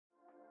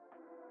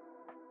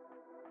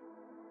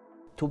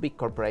two big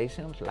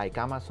corporations like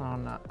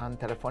Amazon and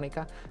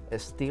Telefonica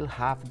still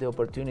have the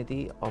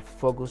opportunity of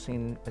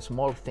focusing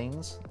small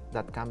things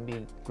that can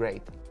be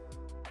great.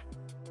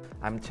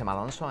 I'm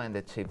Alonso, I'm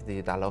the Chief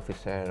Digital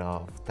Officer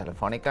of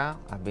Telefonica.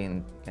 I've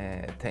been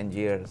 10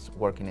 years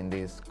working in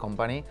this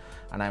company,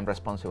 and I'm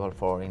responsible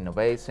for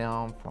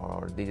innovation,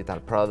 for digital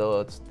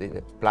products,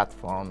 the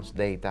platforms,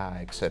 data,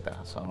 etc.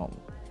 So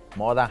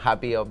more than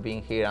happy of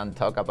being here and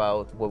talk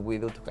about what we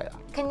do together.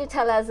 Can you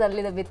tell us a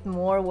little bit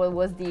more what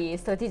was the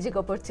strategic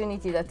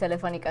opportunity that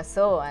Telefonica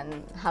saw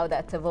and how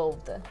that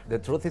evolved? The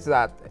truth is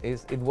that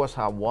it was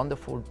a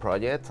wonderful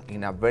project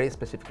in a very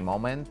specific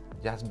moment,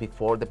 just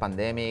before the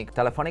pandemic.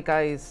 Telefonica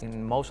is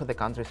in most of the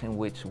countries in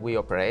which we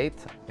operate.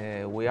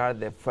 We are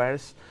the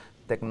first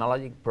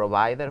technology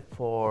provider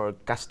for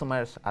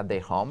customers at their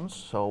homes.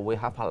 So we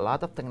have a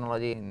lot of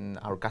technology in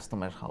our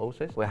customers'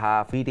 houses. We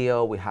have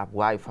video, we have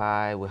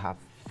Wi-Fi, we have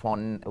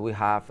phone, we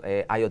have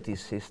IoT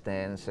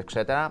systems,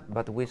 etc.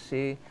 But we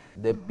see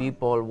the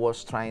people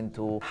was trying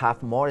to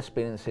have more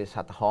experiences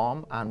at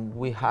home, and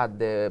we had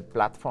the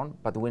platform,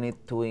 but we need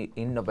to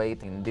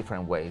innovate in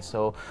different ways.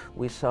 So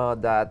we saw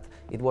that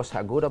it was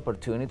a good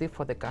opportunity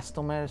for the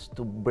customers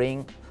to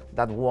bring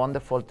that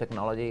wonderful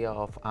technology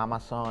of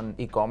Amazon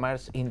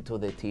e-commerce into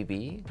the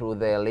TV through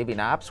the Living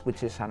Apps,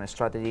 which is a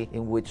strategy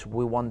in which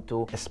we want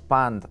to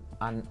expand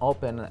and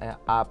open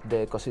up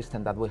the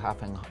ecosystem that we have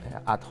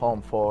at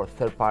home for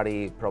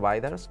third-party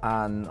providers.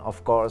 And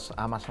of course,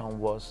 Amazon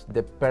was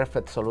the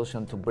perfect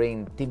solution to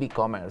bring TV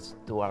commerce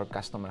to our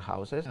customer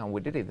houses, and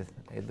we did it.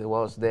 It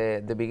was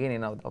the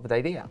beginning of the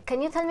idea.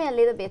 Can you tell me a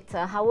little bit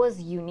how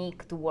was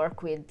unique to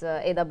work with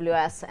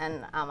AWS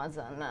and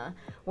Amazon?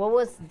 What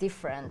was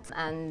different,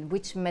 and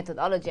which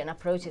methodology and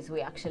approaches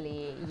we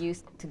actually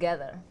used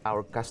together?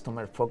 Our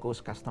customer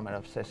focus, customer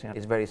obsession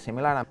is very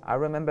similar. I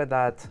remember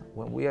that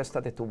when we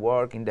started to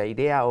work in the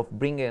idea of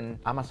bringing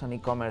Amazon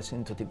e-commerce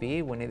into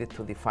TV, we needed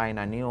to define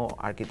a new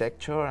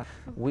architecture.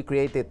 We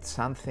created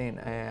something,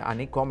 an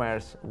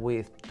e-commerce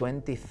with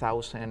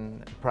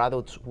 20,000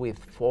 products with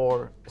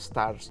 4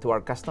 stars to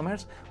our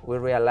customers. We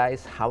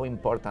realized how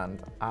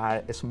important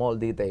are small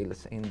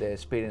details in the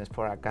experience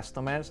for our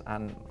customers,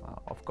 and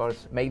of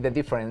course make the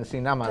difference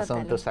in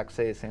Amazon to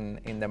success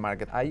in the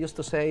market. I used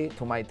to say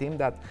to my team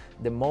that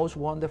the most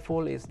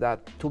wonderful is that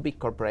two big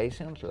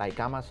corporations like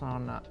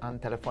Amazon and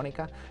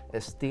Telefonica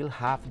still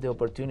have the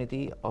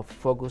opportunity of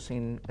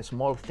focusing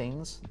small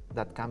things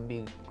that can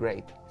be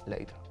great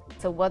later.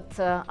 So what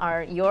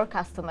are your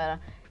customers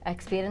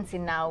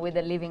experiencing now with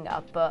the Living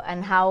Up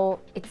and how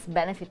it's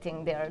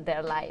benefiting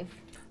their life?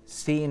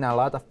 Seeing a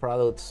lot of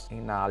products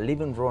in a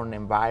living room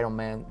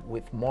environment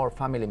with more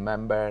family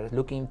members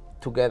looking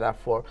together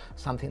for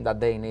something that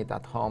they need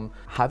at home.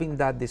 Having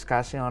that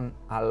discussion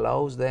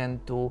allows them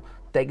to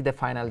take the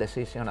final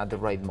decision at the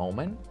right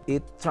moment.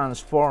 It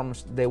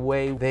transforms the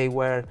way they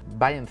were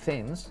buying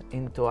things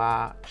into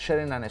a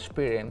sharing an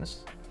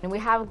experience. And we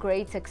have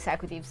great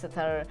executives that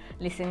are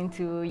listening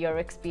to your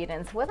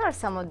experience. What are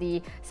some of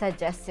the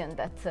suggestions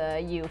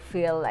that you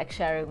feel like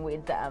sharing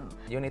with them?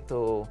 You need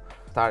to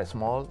start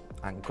small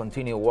and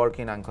continue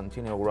working and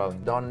continue growing.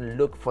 Don't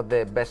look for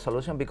the best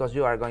solution, because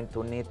you are going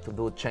to need to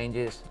do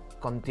changes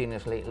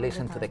continuously,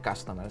 listen to the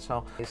customer.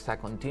 So it's a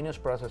continuous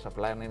process of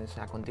learning, it's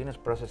a continuous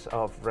process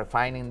of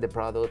refining the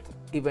product.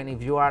 Even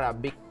if you are a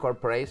big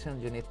corporation,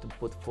 you need to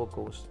put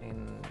focus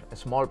in a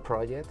small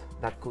project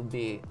that could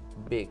be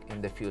big in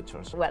the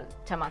future. Well,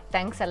 Chama,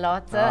 thanks a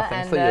lot,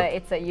 thanks and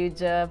it's a huge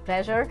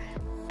pleasure.